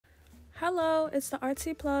Hello, it's the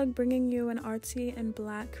Artsy plug bringing you an artsy and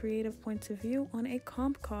black creative point of view on a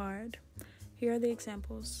comp card. Here are the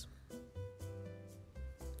examples.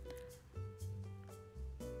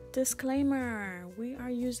 Disclaimer, we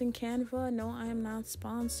are using Canva. No, I am not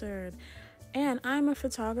sponsored. And I'm a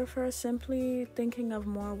photographer simply thinking of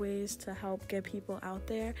more ways to help get people out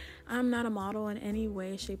there. I'm not a model in any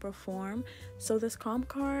way, shape, or form. So this comp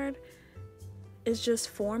card is just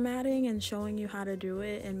formatting and showing you how to do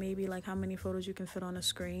it and maybe like how many photos you can fit on a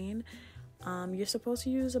screen. You're supposed to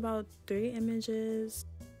use about 3 images.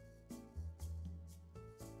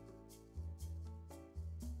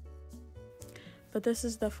 But this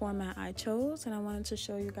is the format I chose and I wanted to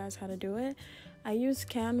show you guys how to do it. I use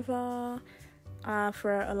Canva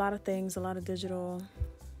for a lot of things, a lot of digital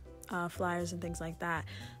flyers and things like that.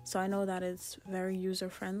 So I know that it's very user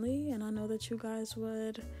friendly and I know that you guys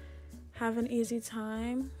would have an easy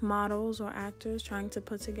time, models or actors, trying to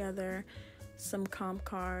put together some comp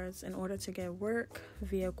cards in order to get work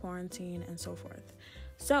via quarantine and so forth.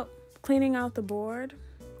 So cleaning out the board,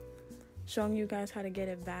 showing you guys how to get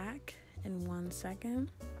it back in 1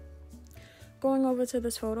 second. Going over to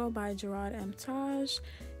this photo by Gerard M. Taj.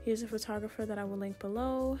 He's a photographer that I will link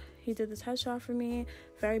below. He did this headshot for me.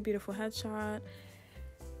 Very beautiful headshot.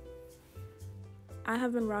 I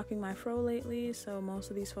have been rocking my fro lately, so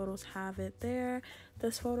most of these photos have it there.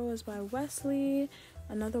 This photo is by Wesley,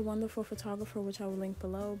 another wonderful photographer, which I will link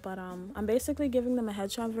below. But I'm basically giving them a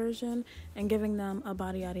headshot version and giving them a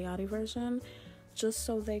body yaddy yaddy version, just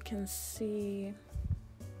so they can see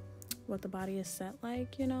what the body is set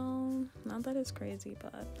like, you know. Not that it's crazy,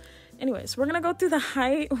 but anyways, we're gonna go through the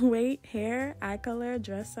height, weight, hair, eye color,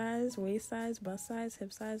 dress size, waist size, bust size,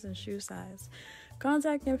 hip size, and shoe size.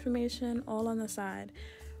 Contact information all on the side.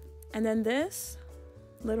 And then this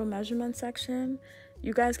little measurement section,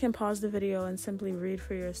 you guys can pause the video and simply read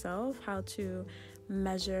for yourself how to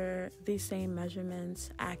measure these same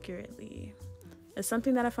measurements accurately. It's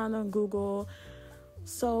something that I found on Google,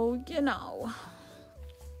 so you know,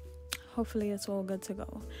 hopefully it's all good to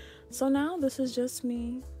go. So now this is just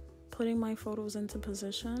me putting my photos into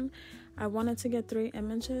position. I wanted to get 3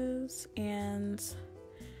 images and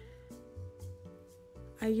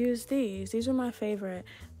I used these. These are my favorite,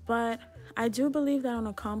 but I do believe that on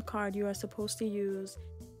a comp card you are supposed to use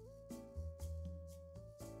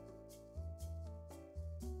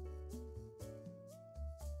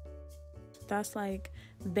that's like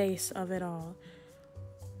base of it all.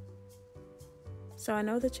 So I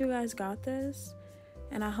know that you guys got this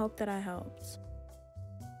and I hope that I helped.